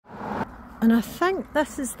And I think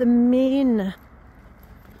this is the main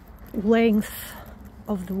length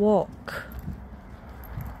of the walk,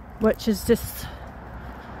 which is just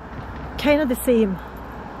kind of the same.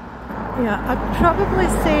 Yeah, I'd probably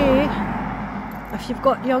say if you've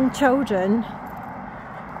got young children,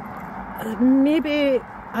 maybe,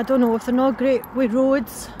 I don't know, if they're not great with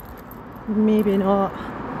roads, maybe not.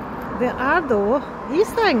 There are though these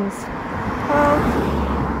things called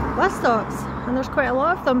bus stops, and there's quite a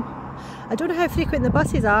lot of them. I don't know how frequent the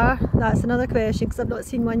buses are, that's another question because I've not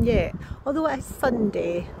seen one yet, although it is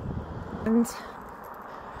Sunday. And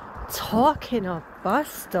talking of bus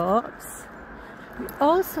stops, we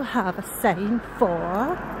also have a sign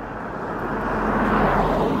for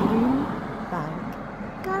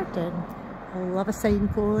Greenbank Garden. I love a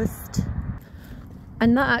signpost.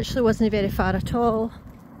 And that actually wasn't very far at all.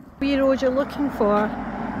 The road you're looking for,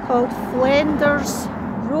 called Flinders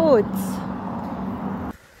Roads.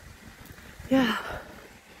 Yeah.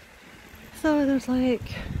 So there's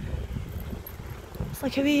like, it's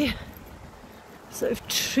like a wee sort of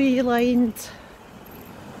tree-lined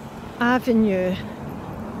avenue.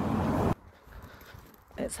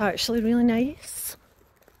 It's actually really nice.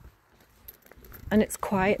 And it's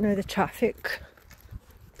quiet now, the traffic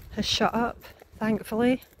has shut up,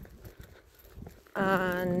 thankfully.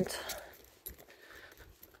 And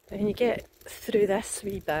then you get through this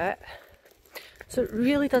wee bit. So it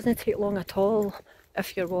really doesn't take long at all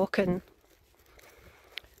if you're walking,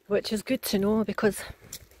 which is good to know, because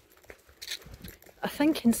I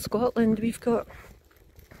think in Scotland we've got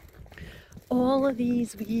all of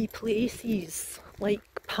these wee places like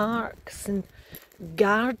parks and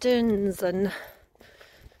gardens and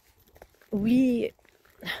wee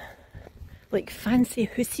like fancy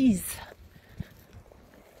houses,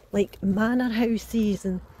 like manor houses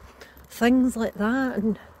and things like that,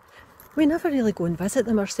 and we never really go and visit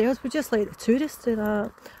them ourselves. We just let the tourists do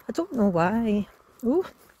that. I don't know why. Oh,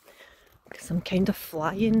 some kind of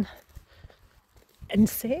flying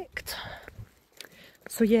insect.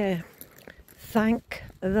 So yeah, thank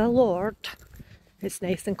the Lord it's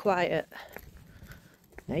nice and quiet.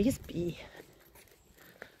 Nice bee.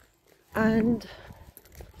 And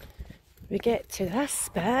we get to this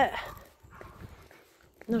bit and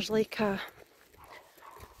there's like a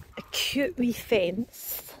cute wee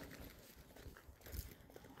fence,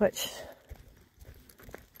 which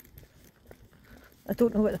I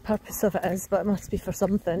don't know what the purpose of it is, but it must be for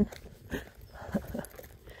something.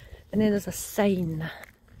 And then there's a sign,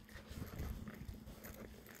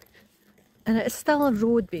 and it's still a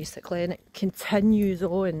road basically, and it continues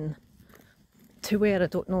on to where I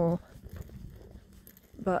don't know,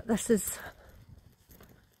 but this is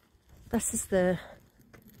the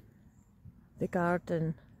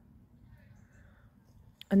garden.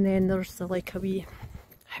 And then there's like a wee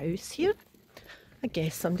house here. I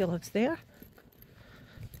guess somebody lives there.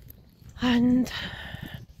 And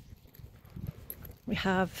we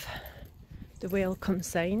have the welcome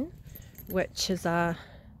sign, which is a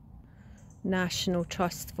National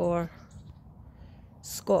Trust for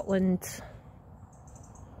Scotland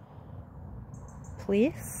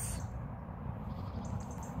place.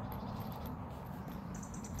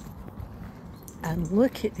 And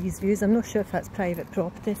look at these views. I'm not sure if that's private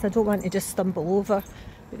property, so I don't want to just stumble over,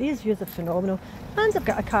 but these views are phenomenal. And I've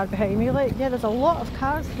got a car behind me. Like, yeah, there's a lot of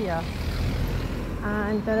cars here,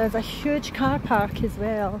 and there is a huge car park as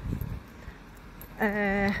well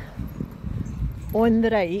on the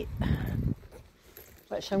right,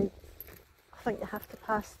 which I think you have to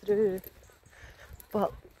pass through.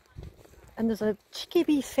 But and there's a cheeky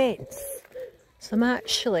wee fence, so I'm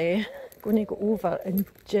actually going to go over and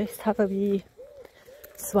just have a wee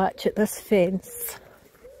swatch at this fence,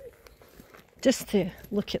 just to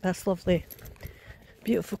look at this lovely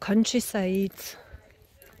beautiful countryside.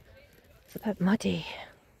 It's a bit muddy,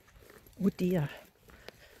 oh dear,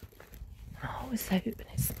 I'm always out when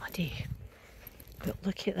it's muddy, but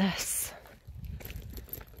look at this,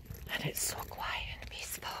 and it's so quiet and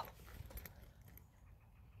peaceful.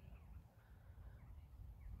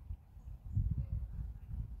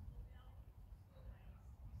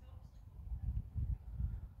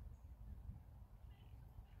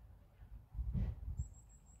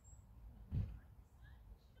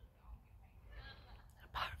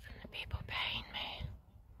 Apart from the people behind me,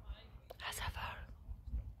 as ever.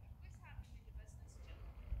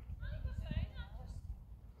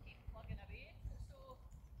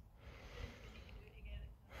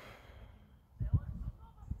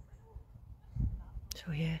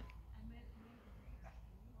 So yeah,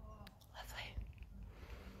 lovely.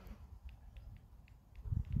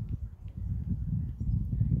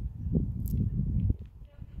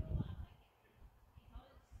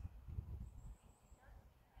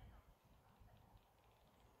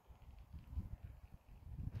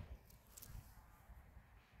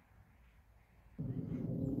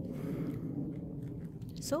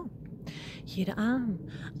 So here I am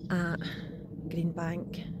at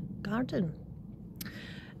Greenbank Garden.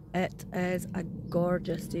 It is a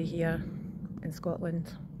gorgeous day here in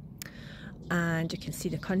Scotland, and you can see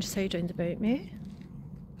the countryside round about me.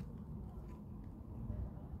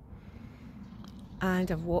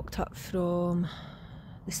 And I've walked up from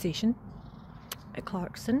the station at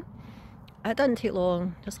Clarkston. It doesn't take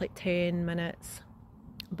long, just like 10 minutes,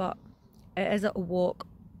 but it is a walk,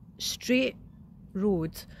 straight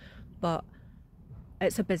road, but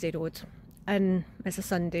it's a busy road and it's a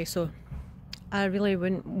Sunday, so I really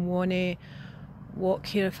wouldn't want to walk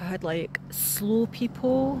here if I had like slow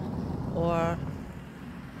people or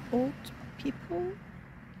old people.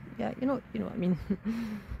 Yeah, you know what I mean.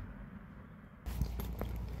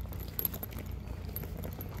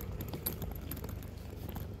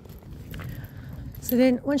 So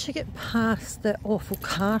then once you get past the awful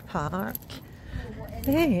car park,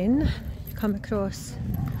 then you come across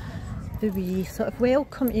the wee sort of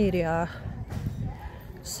welcome area.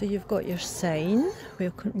 So you've got your sign,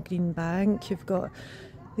 welcome to Greenbank, you've got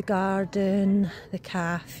the garden, the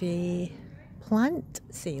cafe, plant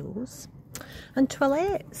sales and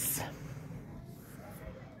toilettes.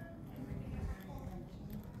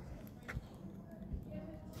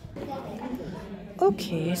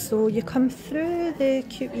 Okay, so you come through the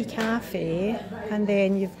cute wee cafe and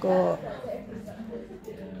then you've got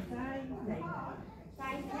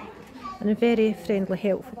a very friendly,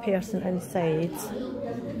 helpful person inside.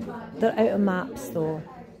 They're out of maps though.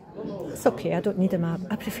 It's okay, I don't need a map.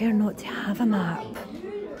 I prefer not to have a map.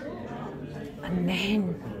 And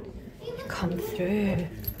then you come through and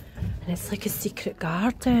it's like a secret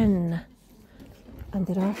garden. And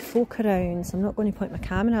there are folk around, so I'm not going to point my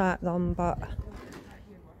camera at them, but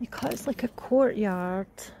it's like a courtyard.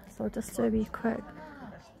 So I'll just do a wee quick.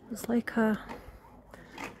 It's like a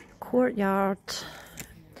courtyard.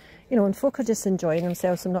 You know, and folk are just enjoying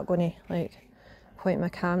themselves. I'm not going to like point my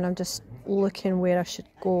camera. I'm just looking where I should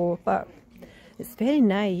go. But it's very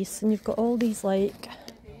nice, and you've got all these like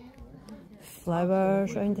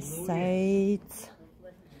flowers around the sides.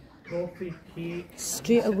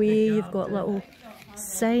 Straight away, you've got little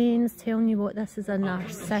signs telling you what this is: a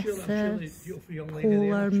narcissus,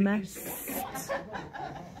 polar mist,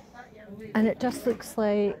 and it just looks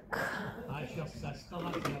like,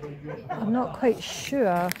 I'm not quite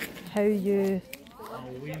sure how you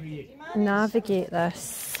navigate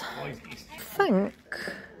this. I think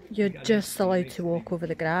you're just allowed to walk over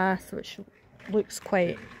the grass, which looks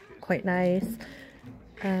quite nice.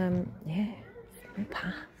 Yeah, no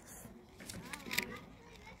paths.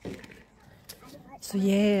 So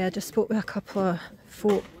yeah, I just spoke with a couple of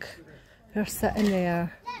folk who are sitting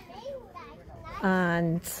there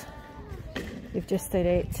and they've just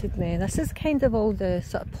directed me. This is kind of all the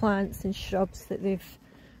sort of plants and shrubs that they've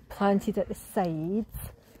planted at the sides,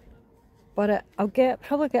 but I'll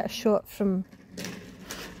probably get a shot from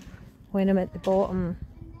when I'm at the bottom.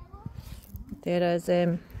 There is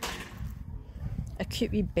a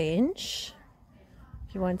cute wee bench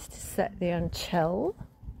if you wanted to sit there and chill.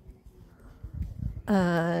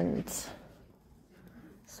 And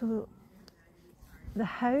so the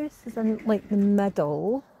house is in like the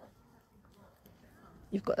middle.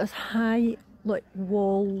 You've got this high like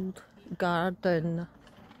walled garden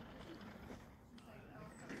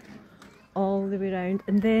all the way around,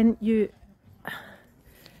 and then you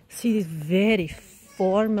see these very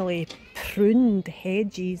formally pruned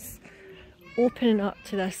hedges opening up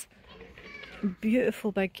to this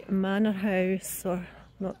beautiful big manor house, or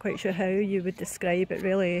not quite sure how you would describe it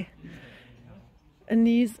really. And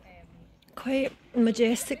these quite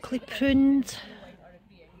majestically pruned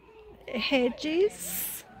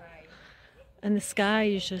hedges, and the sky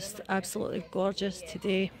is just absolutely gorgeous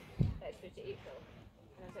today.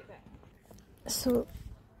 So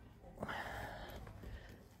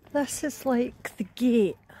this is like the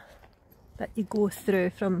gate that you go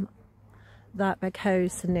through from that big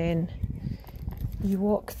house, and then you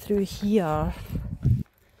walk through here. And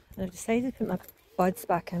I've decided to put my buds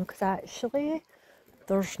back in because actually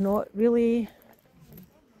there's not really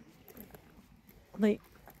like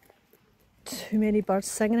too many birds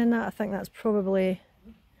singing in that. I think that's probably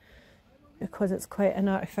because it's quite an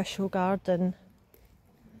artificial garden,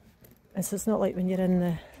 and so it's not like when you're in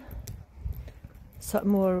the sort of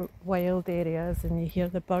more wild areas and you hear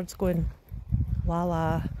the birds going la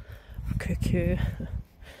la or cuckoo.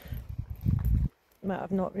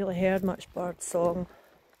 I've not really heard much bird song.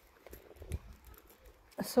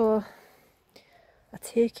 So I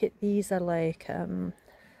take it these are like I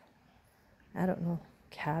don't know,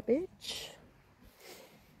 cabbage.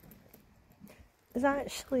 It's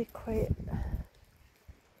actually quite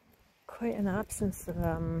quite an absence of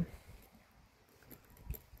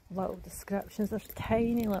little descriptions. There's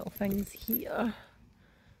tiny little things here.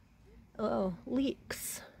 Little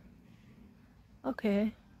leeks.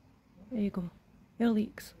 Okay, there you go. They're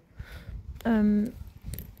leeks. You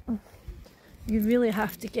really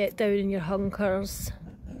have to get down in your hunkers.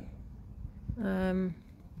 I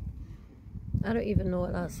don't even know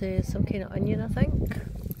what that says. Some kind of onion, I think.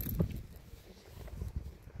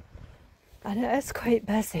 And it is quite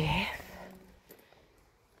busy.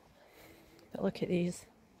 But look at these.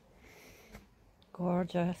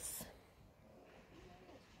 Gorgeous.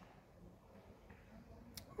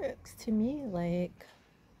 Looks to me like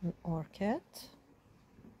an orchid.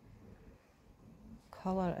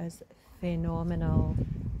 Colour is phenomenal.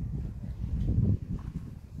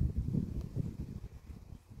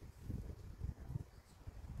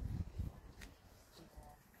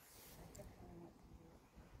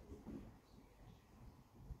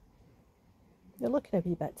 You're looking a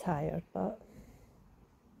wee bit tired, but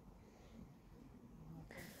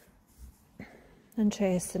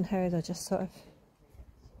interesting how they're just sort of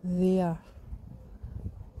there.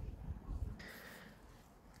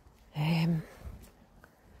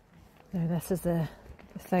 Now this is the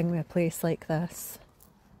thing with a place like this.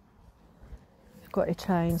 You've got to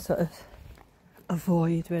try and sort of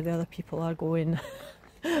avoid where the other people are going.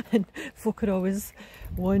 And folk are always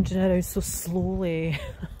wandering around so slowly.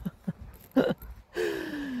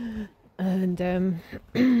 And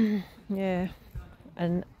yeah,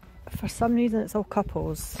 and for some reason it's all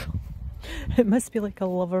couples. It must be like a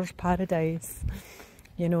lover's paradise,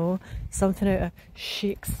 you know, something out of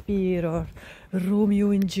Shakespeare or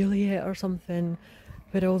Romeo and Juliet or something,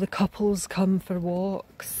 where all the couples come for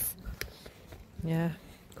walks. Yeah,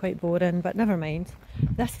 quite boring, but never mind.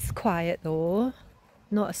 This is quiet though,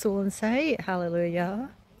 not a soul in sight.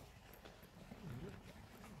 Hallelujah.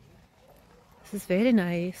 This is very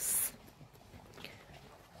nice.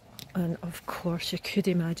 And of course you could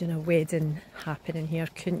imagine a wedding happening here,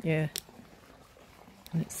 couldn't you?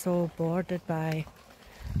 And it's all bordered by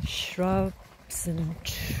shrubs and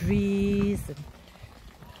trees and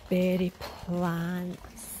berry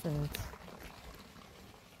plants and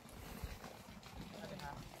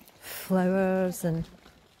flowers, and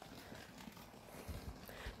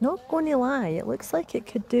not going to lie, it looks like it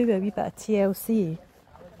could do a wee bit of TLC.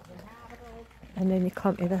 And then you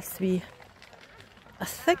come to this wee, I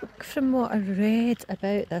think from what I read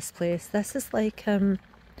about this place, this is like a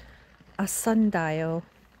sundial.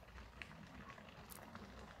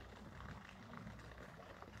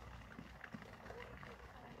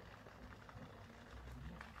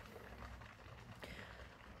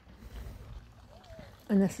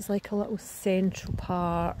 And this is like a little central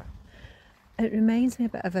part. It reminds me a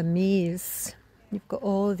bit of a maze. You've got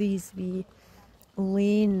all these wee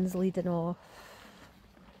lanes leading off.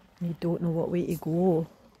 You don't know what way to go.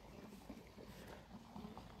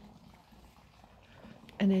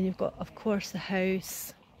 And then you've got, of course, the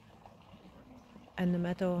house in the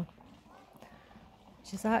middle,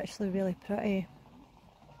 which is actually really pretty.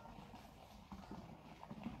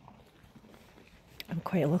 I'm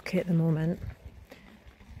quite lucky at the moment.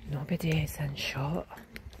 Nobody is in shot.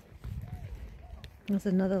 There's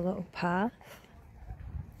another little path.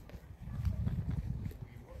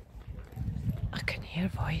 I can hear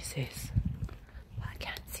voices, but I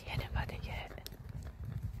can't see anybody yet.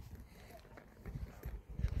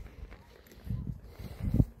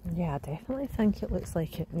 Yeah, I definitely think it looks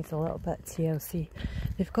like it needs a little bit of TLC.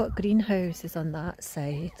 They've got greenhouses on that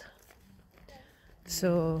side,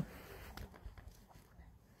 so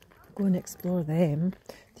go and explore them.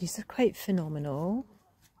 These are quite phenomenal.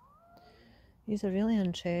 These are really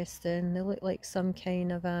interesting. They look like some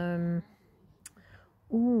kind of oh,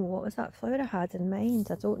 what was that flower I had in mind?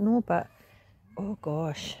 I don't know, but oh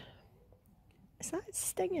gosh, is that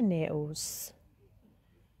stinging nettles?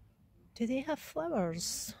 Do they have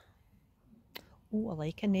flowers? Oh, I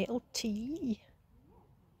like a nettle tea.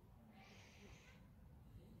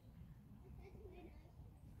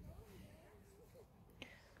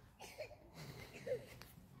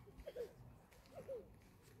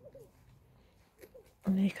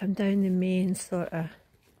 And they come down the main sort of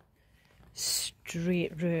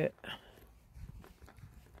straight route,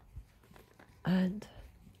 and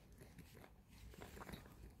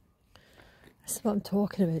that's what I'm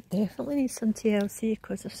talking about. Definitely need some TLC,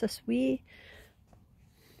 because there's this wee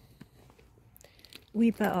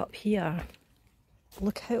bit up here.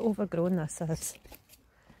 Look how overgrown this is.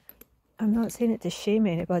 I'm not saying it to shame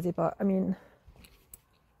anybody, but I mean,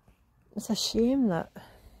 it's a shame that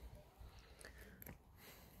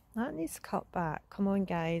needs cut back. Come on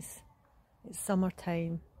guys, it's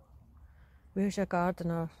summertime. Where's your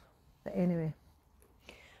gardener? But anyway,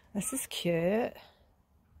 this is cute.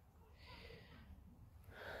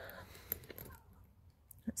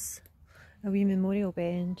 It's a wee memorial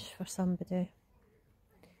bench for somebody.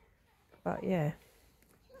 But yeah.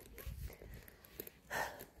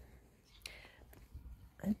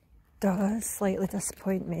 It does slightly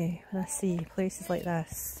disappoint me when I see places like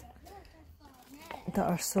this that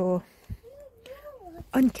are so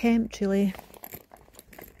unkempt, really.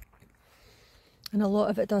 And a lot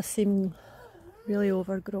of it does seem really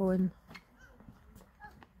overgrown.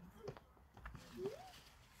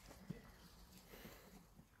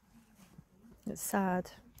 It's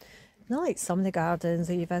sad. Not like some of the gardens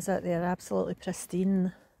that you visit, they're absolutely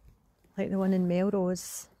pristine, like the one in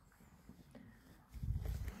Melrose.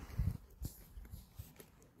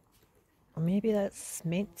 Or maybe that's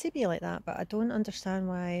meant to be like that, but I don't understand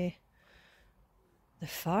why the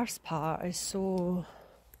first part is so...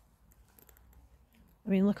 I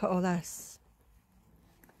mean, look at all this.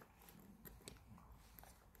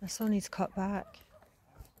 This one needs cut back.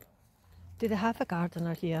 Do they have a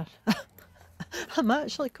gardener here? I'm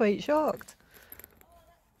actually quite shocked.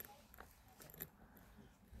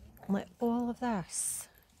 Like all of this.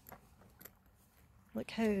 Look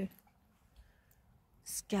how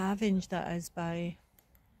scavenged that is by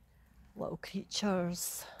little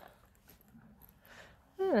creatures.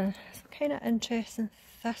 Some kind of interesting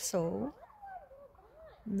thistle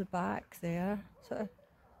in the back there. Sort of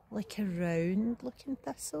like a round looking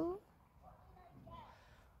thistle.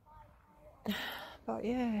 But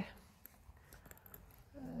yeah.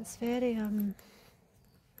 It's very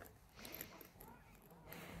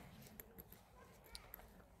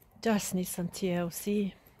just needs some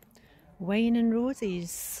TLC. Wine and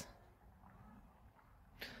roses.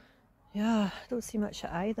 Yeah, I don't see much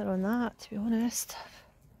of either on that, to be honest.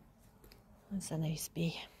 That's a nice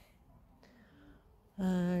bee.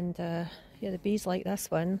 And yeah, the bees like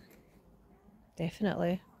this one.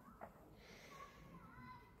 Definitely.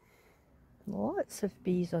 Lots of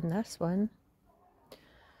bees on this one.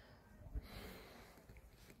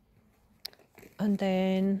 And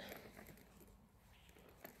then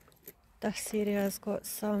this area's got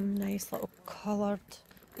some nice little coloured...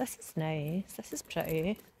 This is nice, this is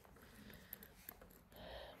pretty.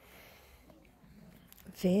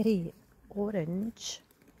 Very orange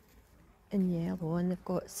and yellow, and they've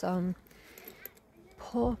got some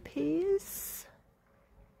poppies.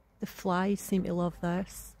 The flies seem to love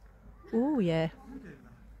this. Oh yeah.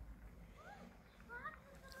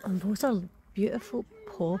 And those are beautiful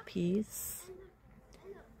poppies.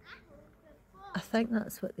 I think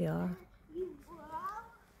that's what they are.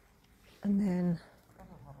 And then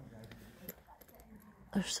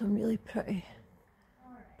there's some really pretty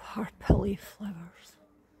purpley flowers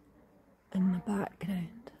in the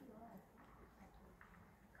background,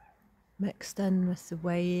 mixed in with the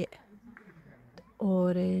white, the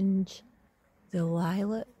orange, the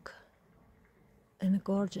lilac, and the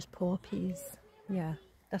gorgeous poppies. Yeah,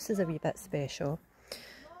 this is a wee bit special.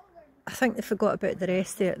 I think they forgot about the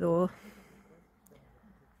rest of it though.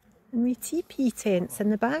 And wee teepee tents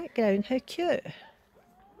in the background, how cute.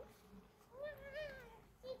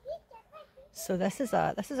 So this is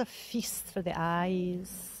a feast for the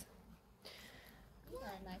eyes.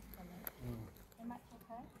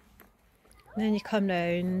 And then you come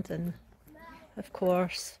round, and of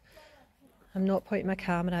course I'm not pointing my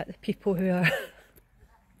camera at the people who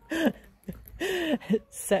are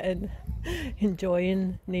sitting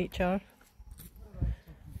enjoying nature.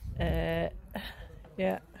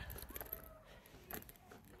 Yeah.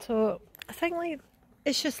 So I think like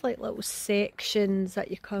it's just like little sections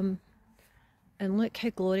that you come, and look how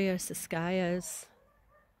glorious the sky is.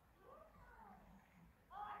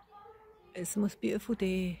 It's the most beautiful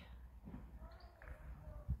day.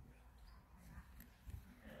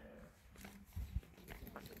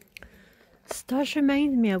 This does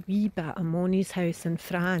remind me a wee bit of Moni's house in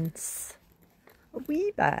France. A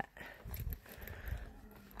wee bit.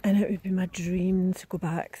 And it would be my dream to go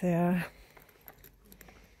back there.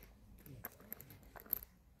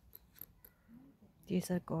 These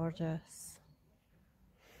are gorgeous.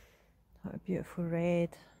 What a beautiful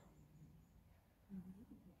red.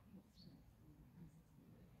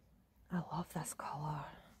 I love this colour.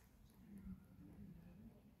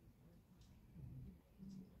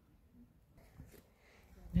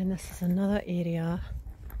 And this is another area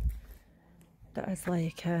that is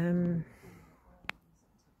like a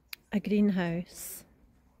greenhouse.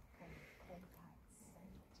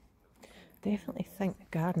 Definitely think the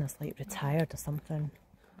gardener's like retired or something.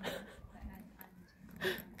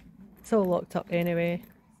 It's all locked up anyway.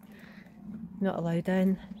 Not allowed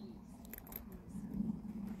in.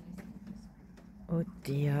 Oh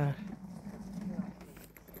dear.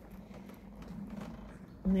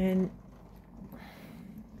 And then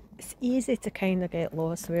it's easy to kind of get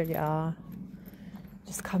lost where you are.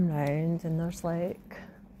 Just come round and there's like,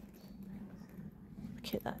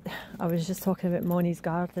 look at that. I was just talking about Monnie's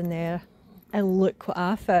garden there, and look what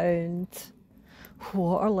I found.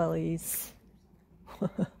 Water lilies.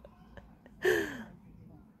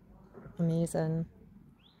 Amazing.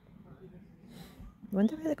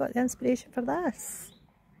 Wonder where they got the inspiration for this.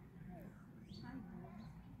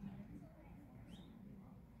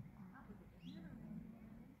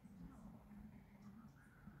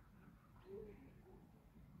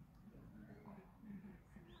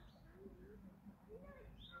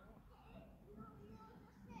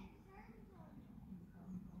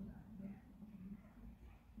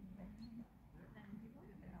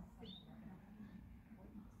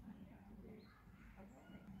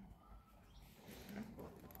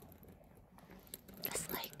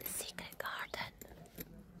 It's like the secret garden.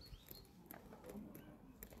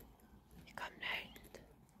 You come round.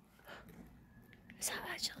 Is that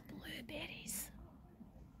actually blueberries?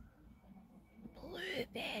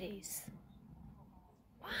 Blueberries.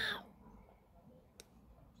 Wow.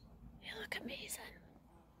 They look amazing.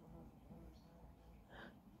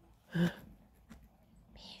 Maze.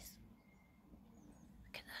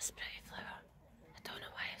 Look at this pretty flower. I don't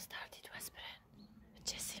know why I've started whispering. It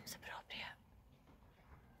just seems appropriate.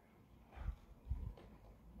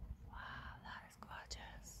 Wow, that is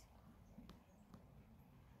gorgeous.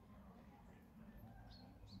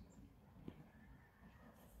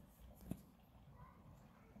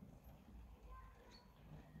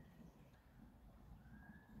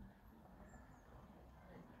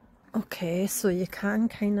 Okay, so you can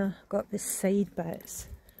kind of got the side bits,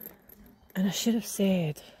 and I should have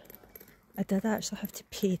said I did actually have to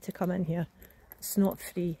pay to come in here. It's not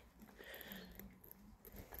free.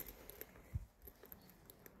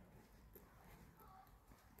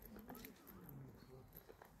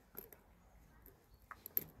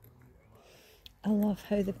 I love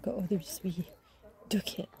how they've got all these wee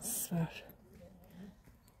ducats for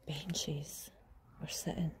benches or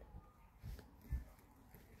sitting.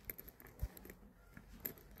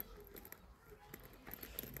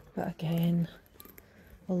 But again,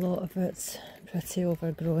 a lot of it's pretty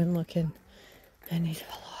overgrown looking. I need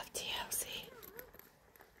a lot of TLC.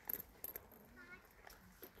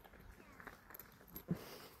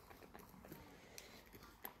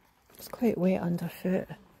 It's quite wet underfoot.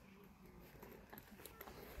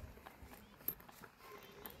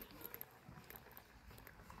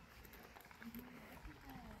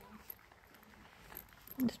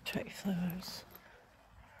 Just pretty flowers.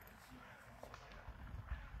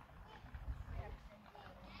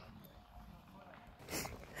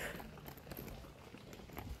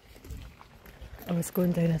 I was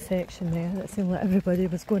going down a section there and it seemed like everybody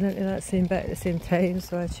was going into that same bit at the same time,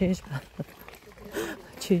 so I changed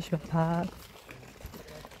my path.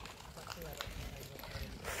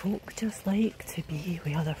 Folk just like to be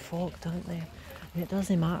with other folk, don't they? And it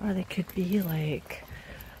doesn't matter, they could be like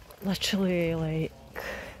literally like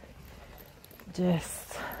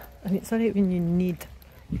just, I mean, it's alright when you need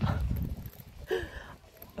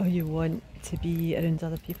or you want to be around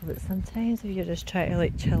other people, but sometimes if you're just trying to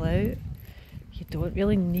like chill out, you don't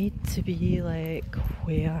really need to be like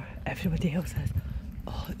where everybody else is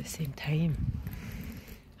all at the same time.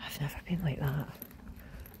 I've never been like that.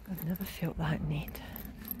 I've never felt that need.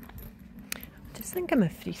 I just think I'm a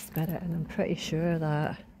free spirit, and I'm pretty sure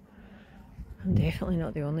that I'm definitely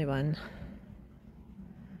not the only one.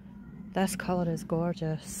 This colour is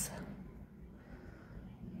gorgeous.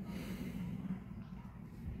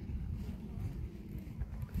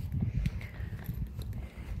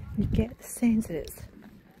 You get the sense that it's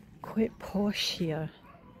quite posh here.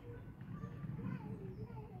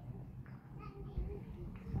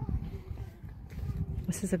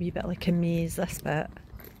 This is a wee bit like a maze, this bit.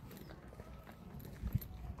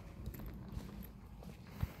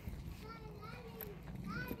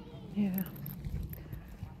 Yeah.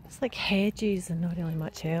 It's like hedges and not really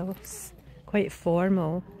much else. Quite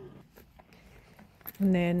formal.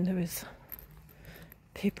 And then there was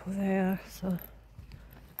people there, so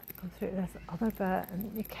go through this other bit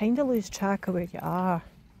and you kind of lose track of where you are.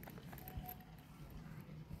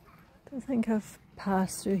 I don't think I've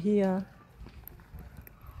passed through here.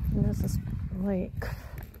 And there's this, like,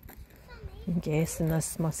 I'm guessing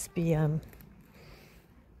this must be, I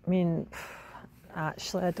mean,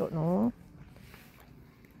 actually I don't know.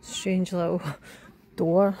 Strange little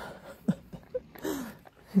door.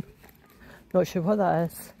 Not sure what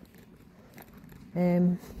that is.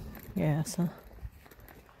 Yeah, so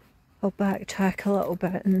I'll backtrack a little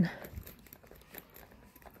bit and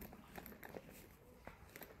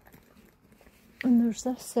there's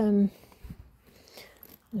this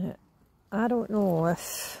I don't know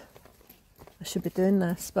if I should be doing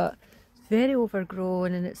this, but it's very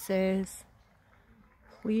overgrown and it says,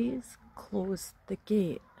 please close the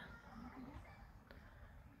gate.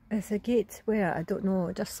 It's a gate to where? I don't know,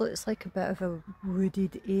 it just looks like a bit of a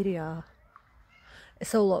wooded area.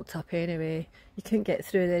 It's all locked up anyway, you couldn't get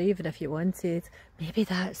through there even if you wanted. Maybe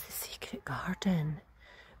that's the secret garden.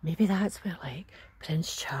 Maybe that's where like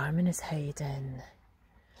Prince Charming is hiding.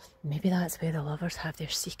 Maybe that's where the lovers have their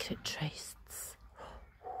secret trysts.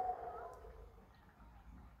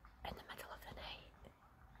 In the middle of the night,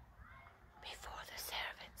 before the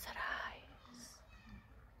servants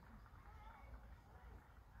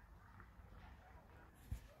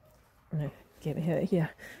arise. Now, get me out of here,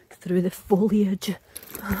 through the foliage.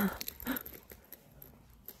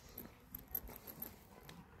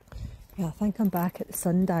 Yeah, I think I'm back at the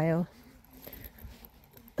sundial.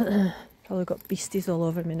 Probably got beasties all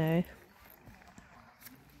over me now.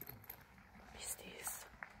 Beasties.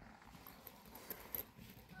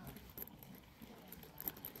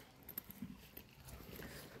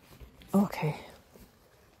 Okay.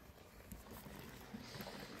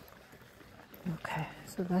 Okay,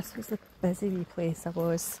 so this was the busy wee place I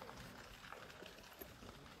was.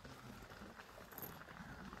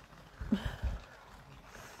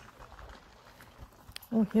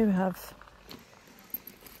 Oh, here we have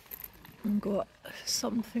got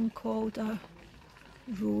something called a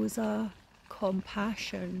Rosa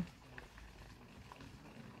Compassion.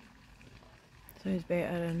 Sounds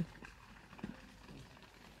better in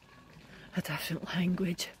a different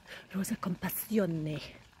language. Rosa Compassione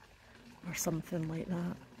or something like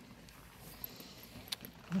that.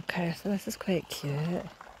 Okay, so this is quite cute.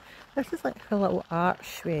 This is like a little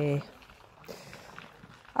archway.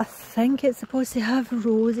 I think it's supposed to have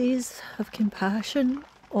roses of compassion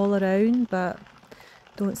all around, but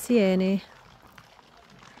don't see any.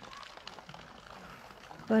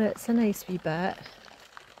 But it's a nice wee bit.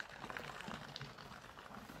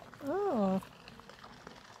 Oh,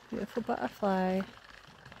 beautiful butterfly.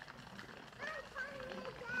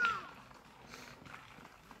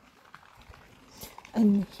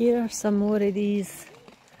 And here are some more of these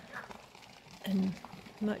in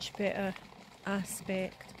much better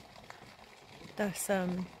aspect. This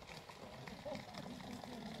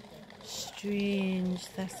strange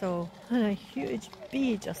thistle and a huge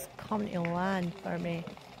bee just come to land for me.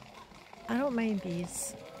 I don't mind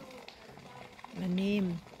bees. My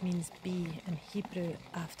name means bee in Hebrew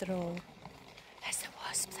after all. It's the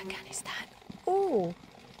wasps I can't stand. Oh,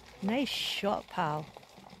 nice shot, pal.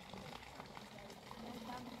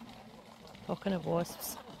 Talking of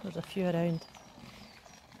wasps, there's a few around.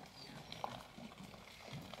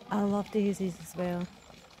 I love daisies as well.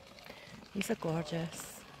 These are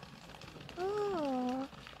gorgeous. Oh,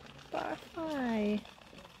 butterfly.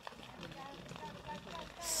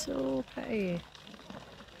 So pretty.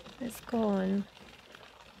 It's gone.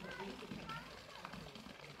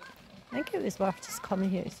 I think it was worth just coming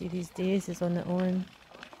here to see these daisies on their own.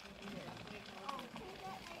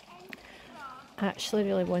 I actually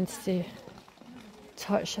really wanted to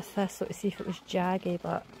touch a thistle to see if it was jaggy,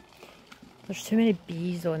 but there's too many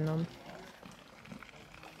bees on them.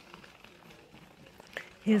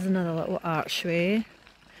 Here's another little archway.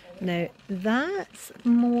 Now that's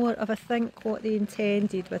more of, I think, what they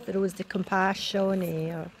intended with the Rose de Compassion.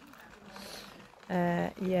 Or,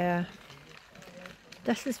 yeah,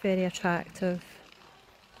 this is very attractive.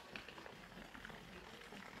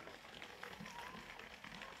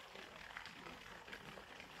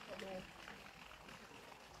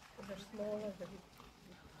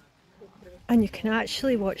 And you can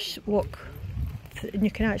actually walk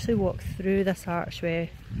through this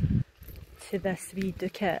archway to this wee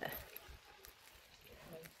ducat,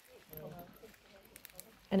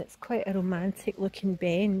 and it's quite a romantic looking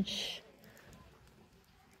bench.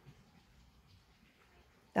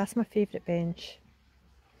 That's my favourite bench.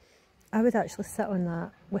 I would actually sit on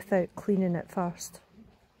that without cleaning it first.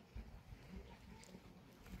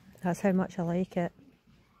 That's how much I like it.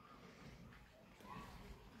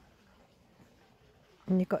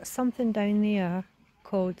 And you've got something down there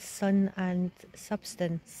called Sun and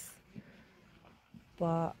Substance,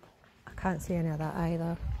 but I can't see any of that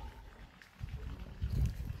either.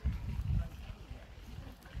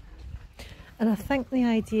 And I think the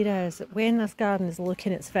idea is that when this garden is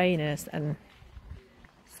looking its finest, and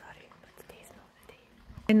sorry, but today's not the day.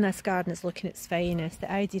 When this garden is looking its finest,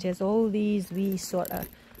 the idea is all these wee sort of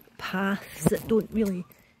paths that don't really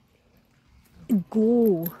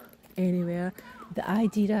go anywhere. The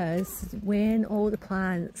idea is when all the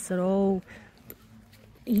plants are all,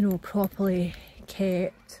 you know, properly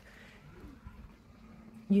kept,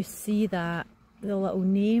 you see that the little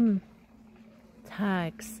name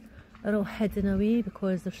tags are all hidden away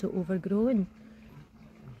because they're so overgrown.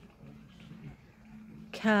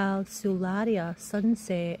 Calceolaria,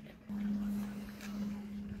 sunset.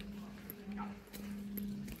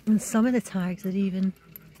 And some of the tags are even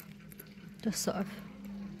just sort of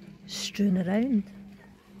strewn around.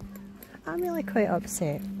 I'm really quite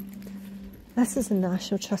upset. This is the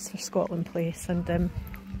National Trust for Scotland place, and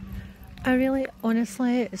I really,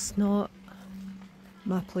 honestly, it's not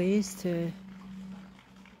my place to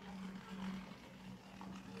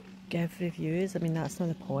give reviews. I mean, that's not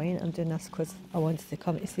the point. I'm doing this because I wanted to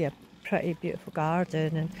come to see a pretty beautiful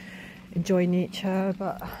garden and enjoy nature,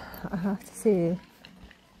 but I have to say,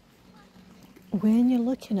 when you're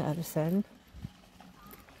looking at everything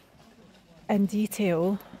in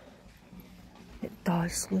detail, it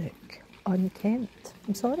does look unkempt.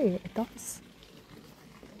 I'm sorry, it does.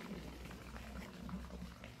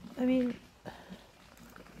 I mean,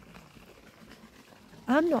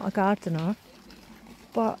 I'm not a gardener,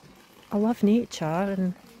 but I love nature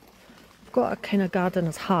and I've got a kind of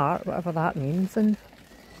gardener's heart, whatever that means, and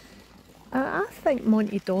I think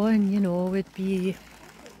Monty Don, you know, would be...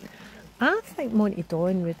 I think Monty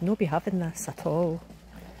Don would not be having this at all.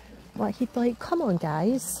 Like, he'd be like, come on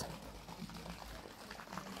guys.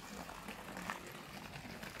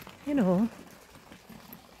 You know.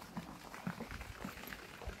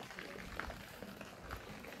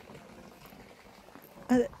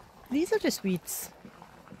 These are just weeds.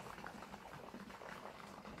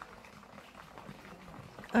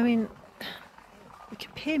 I mean, you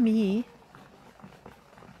could pay me.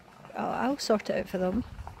 I'll sort it out for them.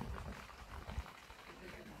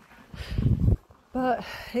 But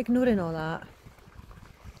ignoring all that,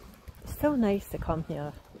 it's still nice to come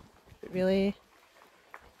here. But really,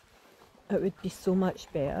 it would be so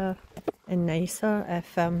much better and nicer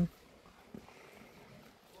if there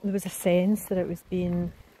was a sense that it was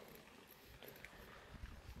being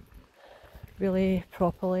really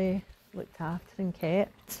properly looked after and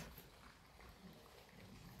kept.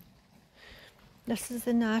 This is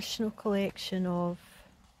the National Collection of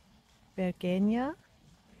Bergenia.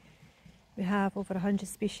 We have over 100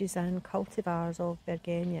 species and cultivars of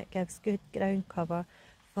Bergenia. It gives good ground cover,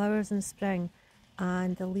 flowers in spring,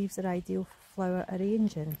 and the leaves are ideal for flower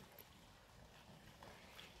arranging.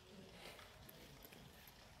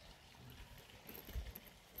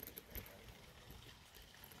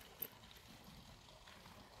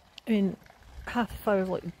 I mean, half the flowers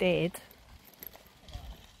look dead.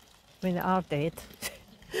 I mean, they are dead.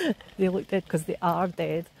 They look dead because they are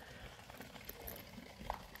dead.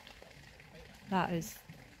 That is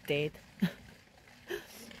dead.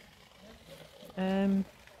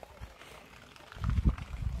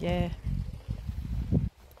 Yeah.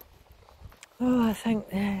 Oh, I think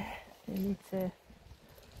we need to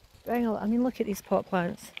bring a... I mean, look at these pot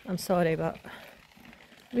plants. I'm sorry, but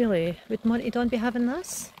really, would Monty Don be having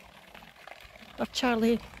this? Or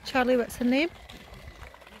Charlie, what's her name?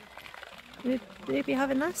 Would they be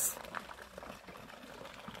having this?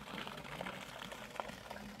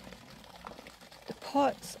 The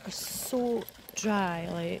pots are so dry,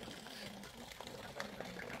 like,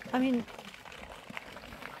 I mean,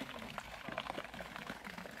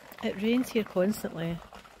 it rains here constantly,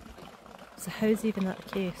 so how's even that the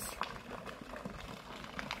case?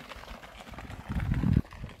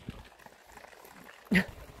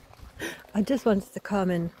 I just wanted to come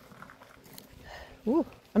and... Ooh,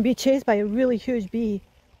 I'm being chased by a really huge bee.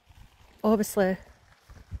 Obviously,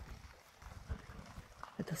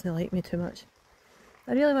 it doesn't like me too much.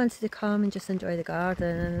 I really wanted to come and just enjoy the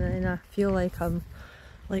garden, and I feel like I'm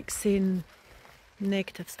like saying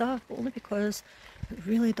negative stuff, but only because it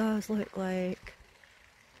really does look like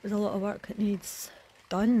there's a lot of work that needs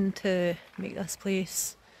done to make this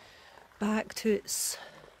place back to its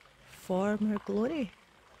former glory.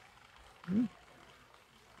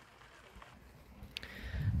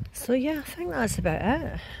 So yeah, I think that's about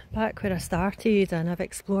it. Back where I started, and I've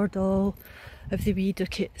explored all of the wee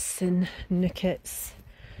dookets and nookets.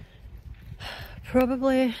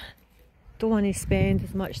 Probably don't want to spend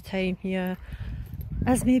as much time here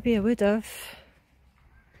as maybe I would have,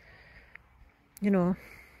 you know,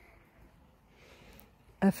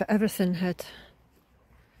 if everything had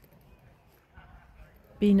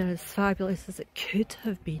been as fabulous as it could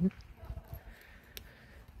have been.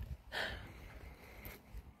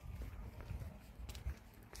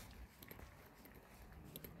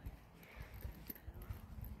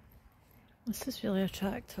 This is really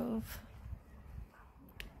attractive.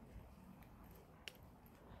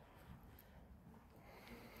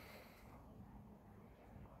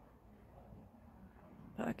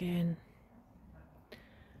 But again,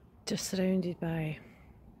 just surrounded by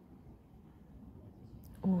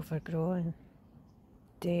overgrown,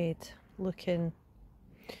 dead looking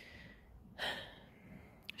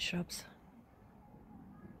shrubs.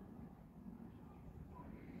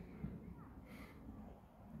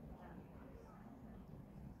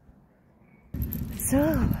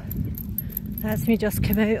 So, that's me just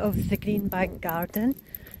come out of the Greenbank Garden,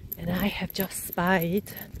 and I have just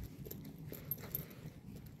spied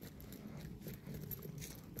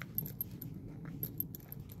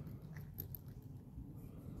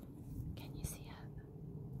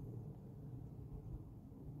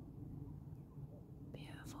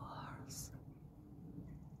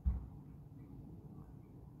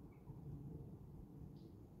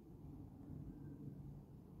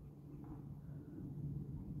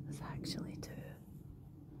actually too.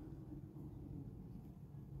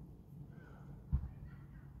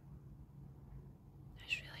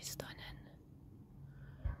 It's really stunning.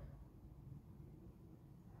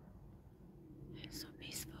 It's so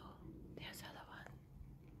peaceful. There's the other one.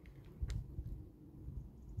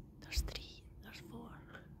 There's 3, there's 4.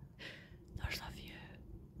 There's a few.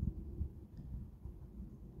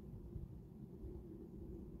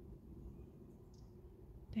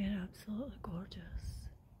 They're absolutely gorgeous.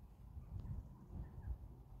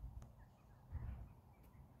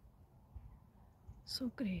 So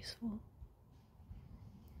graceful,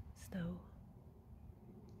 still,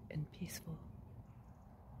 and peaceful.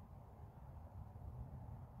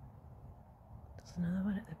 There's another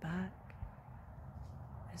one at the back.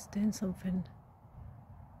 It's doing something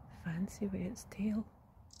fancy with its tail.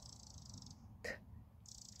 It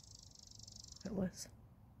was.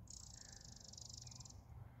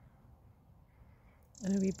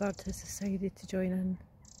 And a wee bird has decided to join in.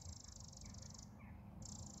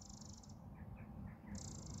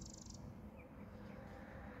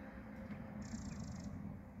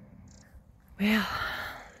 Well,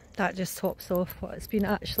 that just tops off what it's been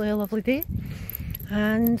actually a lovely day.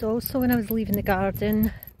 And also when I was leaving the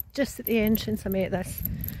garden, just at the entrance I met this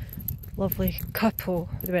lovely couple.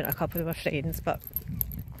 They weren't a couple, they were friends, but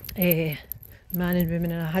man and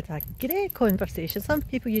woman, and I had a great conversation. Some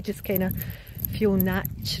people you just kind of feel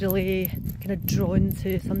naturally kind of drawn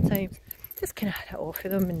to sometimes. Just kind of had it off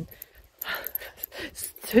with them and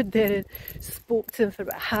stood there and spoke to them for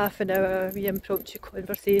about half an hour, a wee impromptu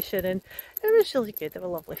conversation, and it was really good. They were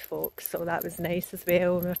lovely folks, so that was nice as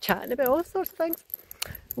well. And we were chatting about all sorts of things.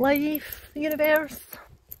 Life, the universe,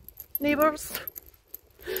 neighbours.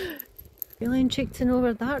 Really intrigued to know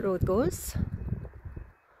where that road goes.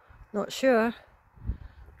 Not sure.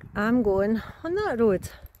 I'm going on that road,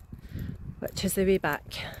 which is the way back.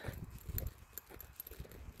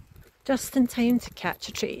 Just in time to catch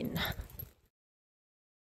a train.